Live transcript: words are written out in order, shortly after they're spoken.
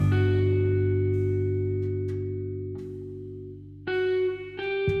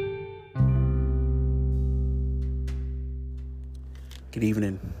Good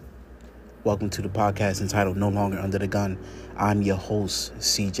evening. Welcome to the podcast entitled No Longer Under the Gun. I'm your host,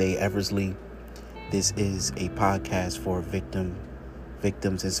 CJ Eversley. This is a podcast for victims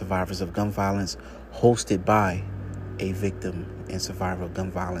and survivors of gun violence, hosted by a victim and survivor of gun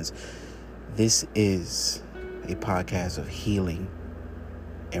violence. This is a podcast of healing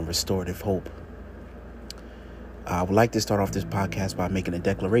and restorative hope. I would like to start off this podcast by making a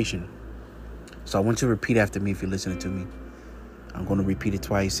declaration. So I want you to repeat after me if you're listening to me. I'm going to repeat it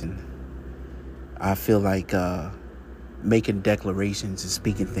twice, and I feel like making declarations and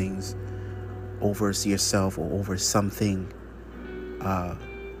speaking things over yourself or over something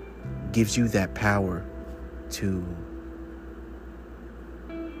gives you that power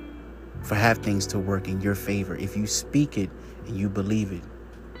for have things to work in your favor. If you speak it and you believe it,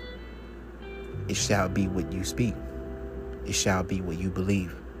 it shall be what you speak. It shall be what you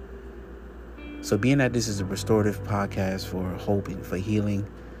believe. So being that this is a restorative podcast for hope and for healing,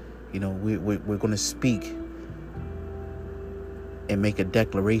 we're going to speak and make a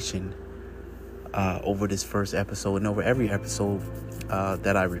declaration over this first episode and over every episode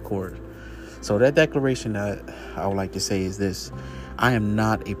that I record. So that declaration that I would like to say is this: I am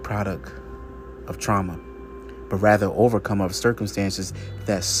not a product of trauma, but rather overcomer of circumstances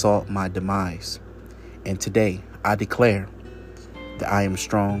that sought my demise. And today I declare that I am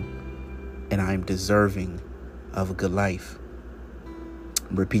strong and I am deserving of a good life.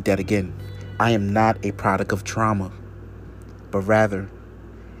 Repeat that again. I am not a product of trauma, but rather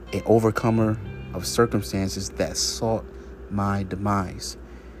an overcomer of circumstances that sought my demise.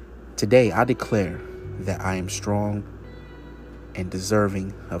 Today, I declare that I am strong and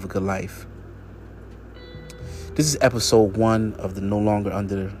deserving of a good life. This is episode 1 of the No Longer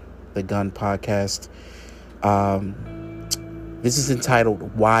Under the Gun podcast. This is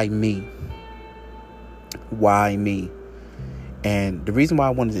entitled, Why Me? Why me? And the reason why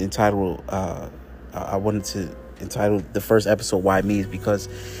I wanted to entitle the first episode Why Me is because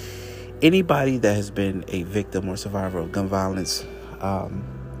anybody that has been a victim or survivor of gun violence,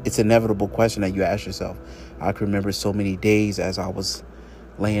 it's an inevitable question that you ask yourself. I can remember so many days as I was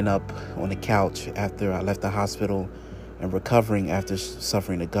laying up on the couch after I left the hospital and recovering after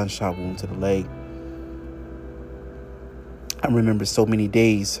suffering a gunshot wound to the leg. I remember so many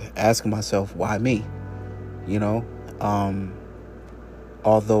days asking myself, why me?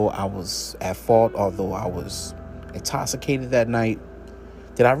 Although I was at fault, although I was intoxicated that night,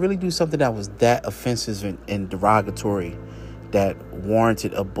 did I really do something that was that offensive and derogatory that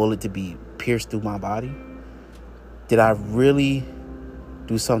warranted a bullet to be pierced through my body? Did I really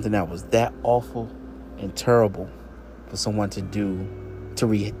do something that was that awful and terrible for someone to do, to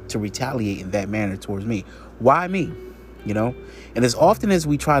retaliate in that manner towards me? Why me? And as often as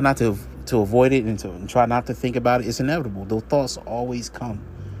we try not to avoid it and try not to think about it, it's inevitable. Those thoughts always come.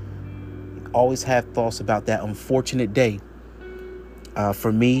 Always have thoughts about that unfortunate day.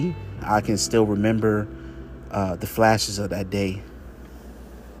 For me, I can still remember the flashes of that day,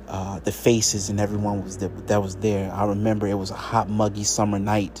 the faces and everyone that was there. I remember it was a hot, muggy summer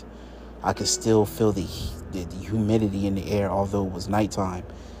night. I could still feel the humidity in the air, although it was nighttime.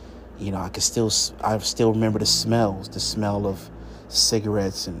 I still remember the smells, the smell of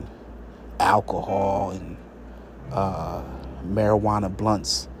cigarettes and alcohol and marijuana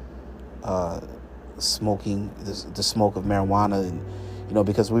blunts, smoking the smoke of marijuana, and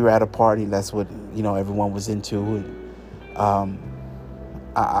because we were at a party, that's what everyone was into. And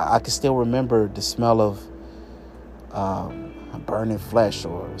I can still remember the smell of burning flesh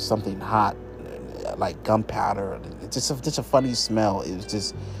or something hot, like gunpowder. It's just a funny smell. It was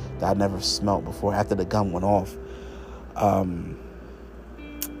just that I never smelled before after the gun went off.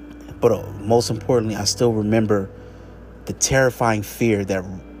 But most importantly, I still remember the terrifying fear that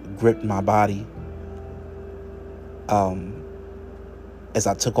gripped my body as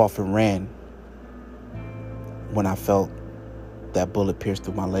I took off and ran when I felt that bullet pierce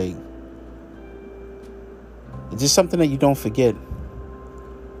through my leg. It's just something that you don't forget.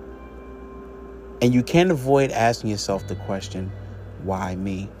 And you can't avoid asking yourself the question, why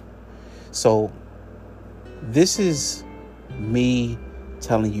me? So this is me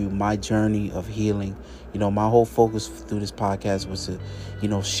telling you my journey of healing. My whole focus through this podcast was to,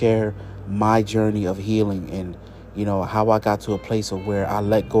 share my journey of healing and, how I got to a place of where I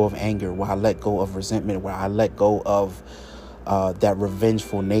let go of anger, where I let go of resentment, where I let go of that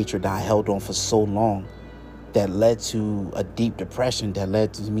revengeful nature that I held on for so long, that led to a deep depression, that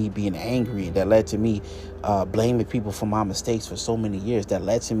led to me being angry, that led to me blaming people for my mistakes for so many years, that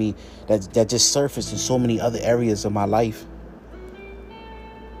led to me that just surfaced in so many other areas of my life.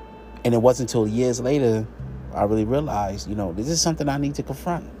 And it wasn't until years later I really realized, this is something I need to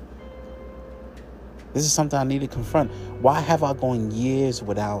confront. This is something I need to confront. Why have I gone years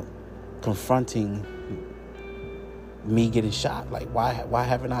without confronting me getting shot? Like, why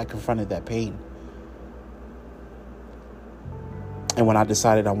haven't I confronted that pain? And when I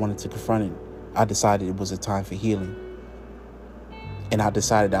decided I wanted to confront it, I decided it was a time for healing. And I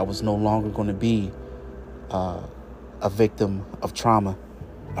decided I was no longer going to be a victim of trauma,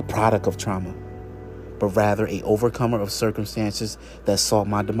 a product of trauma, but rather a overcomer of circumstances that sought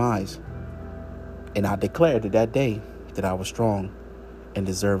my demise. And I declared that day that I was strong and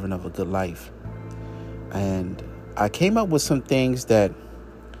deserving of a good life. And I came up with some things that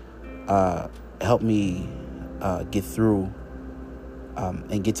helped me get through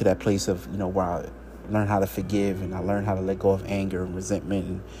and get to that place of, where I learned how to forgive, and I learned how to let go of anger and resentment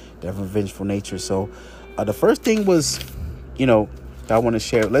and that revengeful nature. So the first thing was, that I want to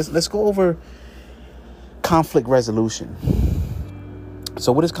share. Let's go over conflict resolution.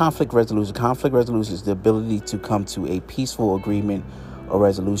 So what is conflict resolution? Conflict resolution is the ability to come to a peaceful agreement or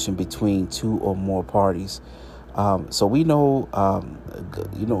resolution between two or more parties. So we know,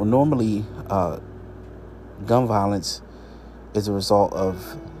 normally gun violence is a result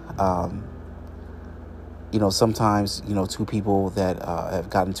of, sometimes, two people that have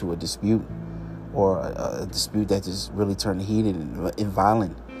gotten to a dispute, or a dispute that just really turned heated and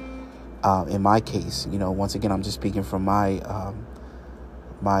violent. In my case, once again, I'm just speaking from my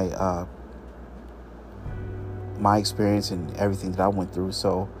experience and everything that I went through.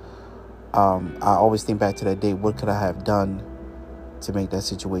 So I always think back to that day. What could I have done to make that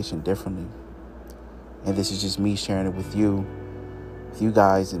situation differently? And this is just me sharing it with you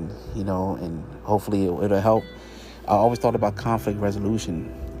guys, and and hopefully it'll help. I always thought about conflict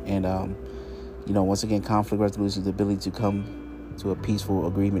resolution, and once again, conflict resolution is the ability to come to a peaceful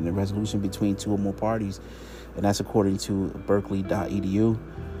agreement and resolution between two or more parties, and that's according to Berkeley.edu.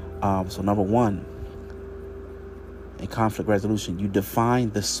 So number one, in conflict resolution, you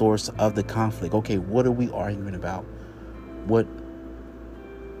define the source of the conflict. Okay, what are we arguing about? What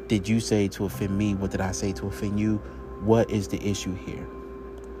did you say to offend me? What did I say to offend you? What is the issue here?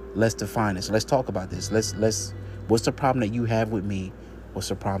 Let's define this. Let's talk about this. Let's. What's the problem that you have with me? What's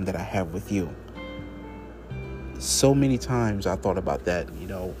the problem that I have with you? So many times I thought about that.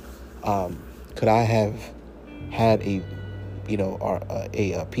 Could I have had a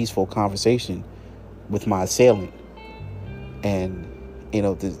peaceful conversation with my assailant? And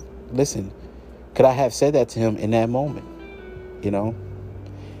listen, could I have said that to him in that moment?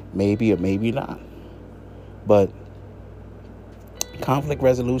 Maybe or maybe not. But conflict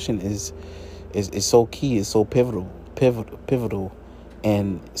resolution is so key, is so pivotal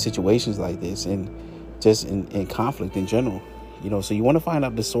in situations like this, and just in conflict in general. So you want to find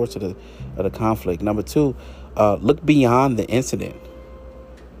out the source of the conflict. Number two, look beyond the incident.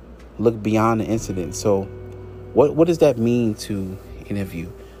 Look beyond the incident. So what does that mean to interview?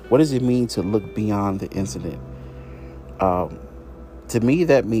 What does it mean to look beyond the incident? To me,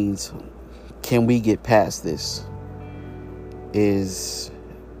 that means, can we get past this? Is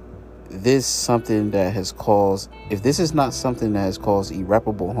this something that has caused, if this is not something that has caused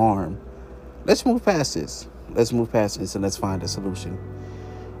irreparable harm, let's move past this. Let's move past this and let's find a solution.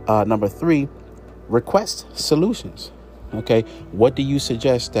 Number three, request solutions. Okay, what do you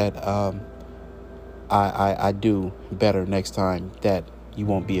suggest that I do better next time that you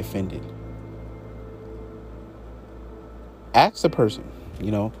won't be offended? Ask the person,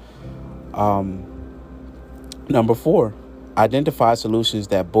 Number four, identify solutions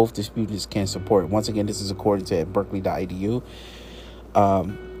that both disputants can support. Once again, this is according to Berkeley.edu.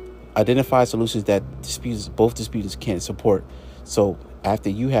 Identify solutions that both disputants can support. So after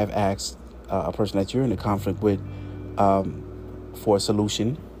you have asked a person that you're in a conflict with for a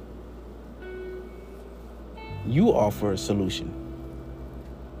solution, you offer a solution.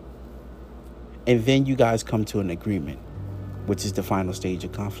 And then you guys come to an agreement, which is the final stage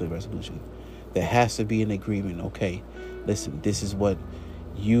of conflict resolution. There has to be an agreement. Okay, listen, this is what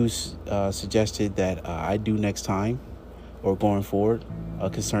you suggested that I do next time or going forward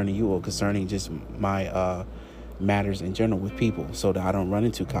concerning you, or concerning just my matters in general with people, so that I don't run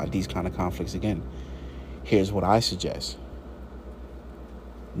into these kind of conflicts again. Here's what I suggest.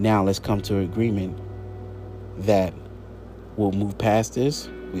 Now let's come to an agreement that we'll move past this.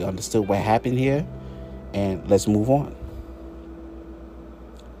 We understood what happened here, and let's move on.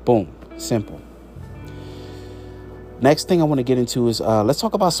 Boom. Simple. Next thing I want to get into is let's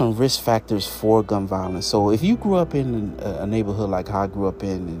talk about some risk factors for gun violence. So if you grew up in a neighborhood like I grew up in,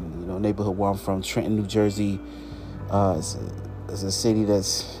 and neighborhood where I'm from, Trenton, New Jersey, it's a city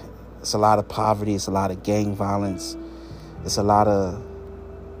that's It's a lot of poverty. It's a lot of gang violence. It's a lot of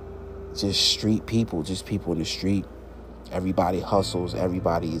just street people, just people in the street. Everybody hustles.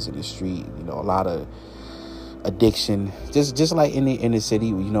 Everybody is in the street. You know, a lot of addiction. Just like in the city,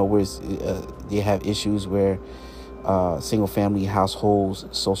 you know, where they have issues where single family households,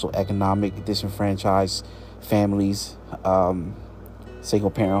 social economic disenfranchised families,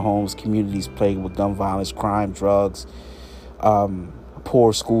 single parent homes, communities plagued with gun violence, crime, drugs,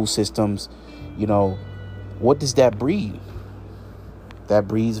 poor school systems. You know, what does that breed? That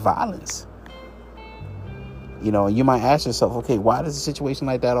breeds violence. You know, and you might ask yourself, okay, why does a situation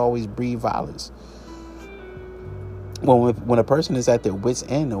like that always breed violence? Well, when a person is at their wit's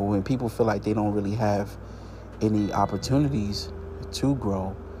end, or when people feel like they don't really have any opportunities to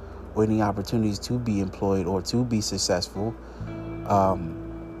grow, or any opportunities to be employed or to be successful,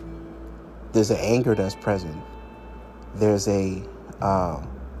 there's an anger that's present. There's an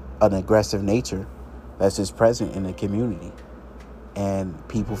aggressive nature that's just present in the community, and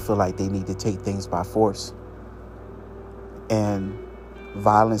people feel like they need to take things by force. And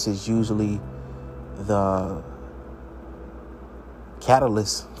violence is usually the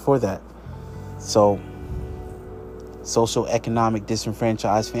catalyst for that. So, social economic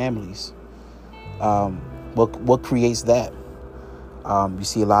disenfranchised families. What creates that? You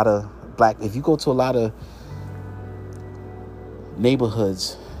see a lot of if you go to a lot of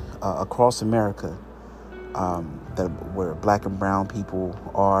neighborhoods across America, where black and brown people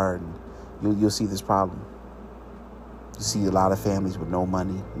are, you'll see this problem. You see a lot of families with no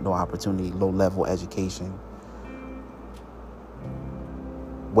money, no opportunity, low level education.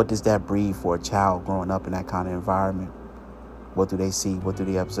 What does that breed for a child growing up in that kind of environment? What do they see? What do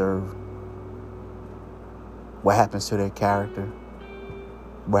they observe? What happens to their character?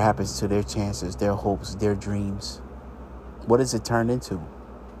 What happens to their chances, their hopes, their dreams? What does it turn into?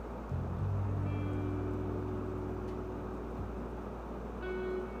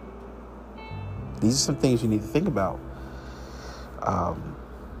 These are some things you need to think about.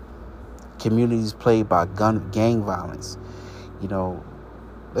 Communities plagued by gang violence. You know,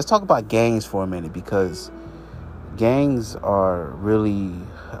 let's talk about gangs for a minute, because gangs are really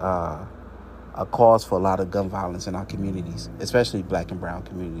a cause for a lot of gun violence in our communities, especially black and brown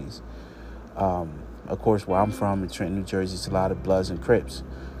communities. Of course, where I'm from in Trenton, New Jersey, it's a lot of Bloods and Crips.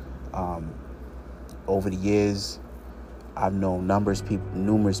 Over the years, I've known numerous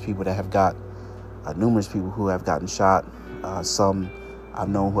people that have got numerous people who have gotten shot. Some I've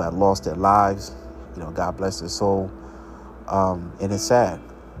known who have lost their lives. You know, God bless their soul. And it's sad.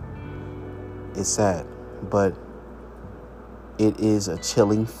 It's sad, but it is a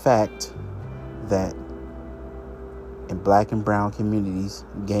chilling fact that in black and brown communities,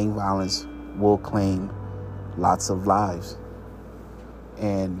 gang violence will claim lots of lives.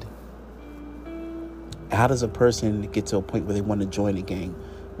 And how does a person get to a point where they want to join a gang?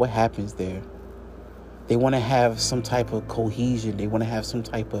 What happens there? They want to have some type of cohesion. They want to have some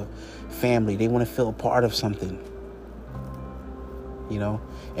type of family. They want to feel a part of something. You know,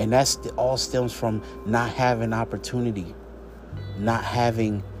 and that's all stems from not having opportunity, not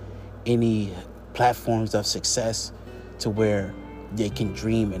having any platforms of success to where they can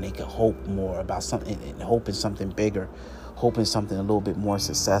dream and they can hope more about something, and hope in something bigger, hope in something a little bit more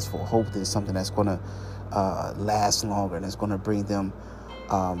successful, hope in something that's going to last longer and that's going to bring them,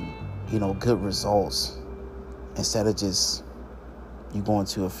 good results, instead of just you going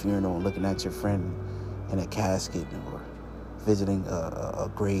to a funeral and looking at your friend in a casket, or visiting a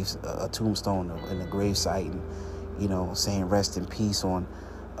tombstone in a grave site, and saying rest in peace on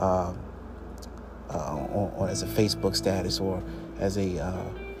as a Facebook status or as a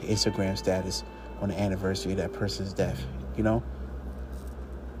Instagram status on the anniversary of that person's death.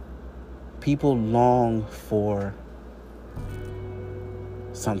 People long for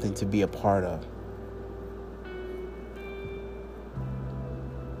something to be a part of.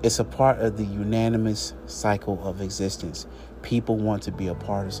 It's a part of the unanimous cycle of existence. People want to be a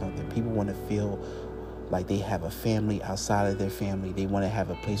part of something. People want to feel like they have a family outside of their family. They want to have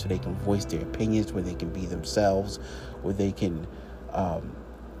a place where they can voice their opinions, where they can be themselves, where they can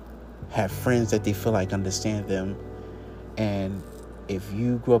have friends that they feel like understand them. And if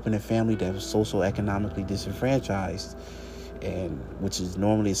you grew up in a family that was socioeconomically disenfranchised, and which is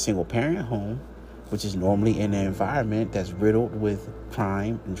normally a single parent home, which is normally in an environment that's riddled with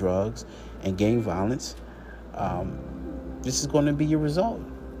crime and drugs and gang violence, this is going to be your result.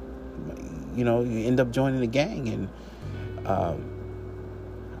 You end up joining a gang. And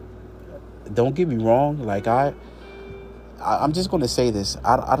don't get me wrong, like I'm just going to say this.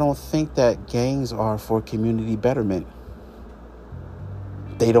 I don't think that gangs are for community betterment.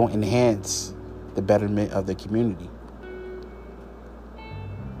 they don't enhance the betterment of the community.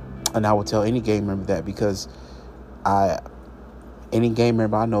 And I will tell any gang member that, because any gang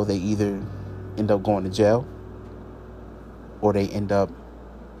member I know, they either end up going to jail or they end up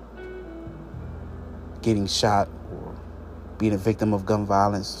getting shot or being a victim of gun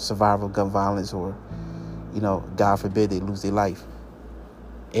violence, survival of gun violence, or, God forbid, they lose their life.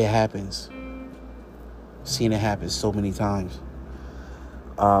 It happens. Seen it happen so many times.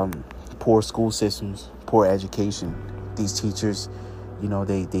 Poor school systems, poor education. These teachers,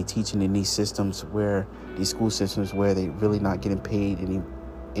 they teaching in these systems where these school systems where they really not getting paid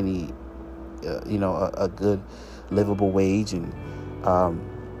any a good livable wage, and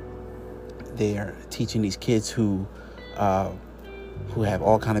they are teaching these kids who have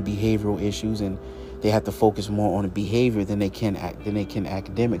all kind of behavioral issues, and they have to focus more on the behavior than they can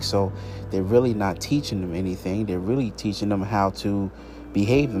academics. So they're really not teaching them anything. They're really teaching them how to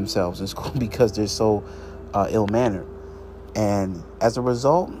behave themselves in school because they're so ill-mannered. And as a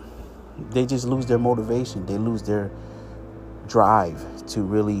result, they just lose their motivation. They lose their drive to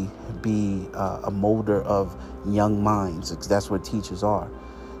really be a molder of young minds, because that's what teachers are,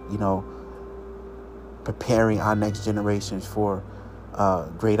 preparing our next generations for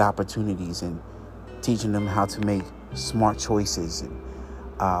great opportunities and teaching them how to make smart choices, and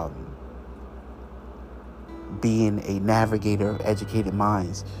being a navigator of educated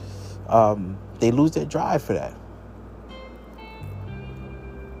minds. They lose their drive for that.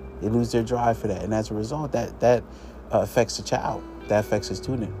 And as a result, that affects the child. That affects the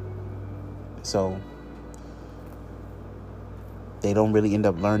student. So they don't really end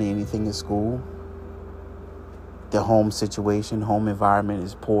up learning anything in school. Their home situation, home environment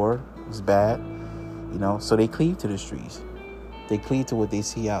is poor, is bad. So they cleave to the streets. They cleave to what they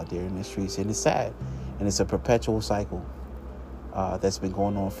see out there in the streets, and it's sad. And it's a perpetual cycle that's been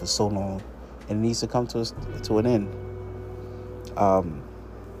going on for so long, and it needs to come to an end.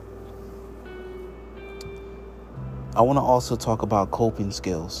 I want to also talk about coping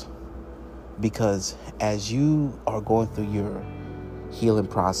skills, because as you are going through your healing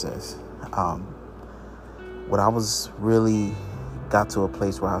process, when I was really got to a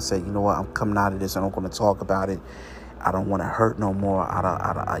place where I said, you know what, I'm coming out of this, and I'm going to talk about it. I don't want to hurt no more.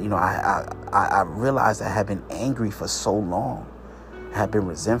 I realized I had been angry for so long. I had been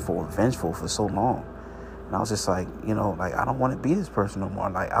resentful and vengeful for so long. And I was just like, I don't want to be this person no more.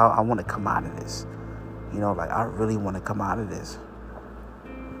 Like, I want to come out of this. I really want to come out of this.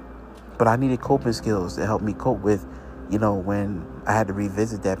 But I needed coping skills to help me cope with, when I had to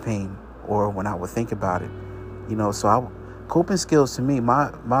revisit that pain, or when I would think about it. Coping skills to me,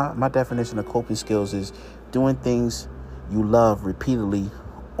 my definition of coping skills is doing things you love repeatedly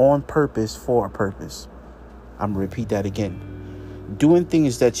on purpose for a purpose. I'm going to repeat that again. Doing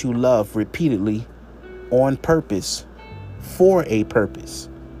things that you love repeatedly on purpose for a purpose.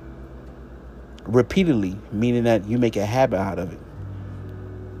 Repeatedly, meaning that you make a habit out of it.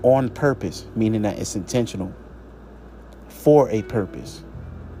 On purpose, meaning that it's intentional. For a purpose.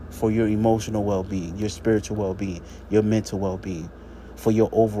 For your emotional well-being, your spiritual well-being, your mental well-being, for your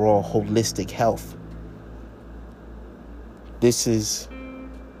overall holistic health. This is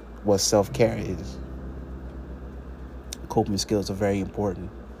what self-care is. Coping skills are very important.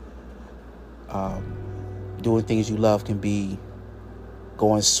 Doing things you love can be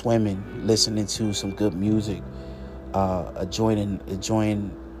going swimming, listening to some good music, enjoying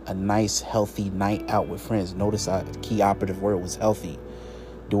a nice, healthy night out with friends. Notice the key operative word was healthy.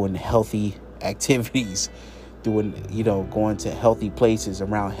 Doing healthy activities, going to healthy places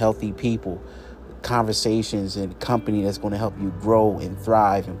around healthy people, conversations and company that's going to help you grow and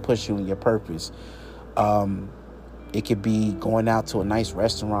thrive and push you in your purpose. It could be going out to a nice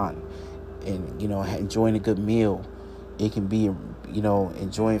restaurant and, enjoying a good meal. It can be,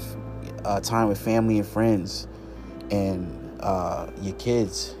 enjoying time with family and friends and your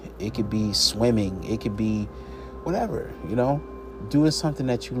kids. It could be swimming. It could be whatever, Doing something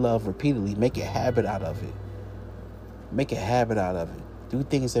that you love repeatedly. Make a habit out of it. Do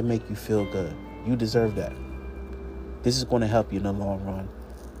things that make you feel good. You deserve that. This is going to help you in the long run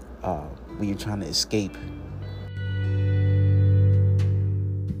when you're trying to escape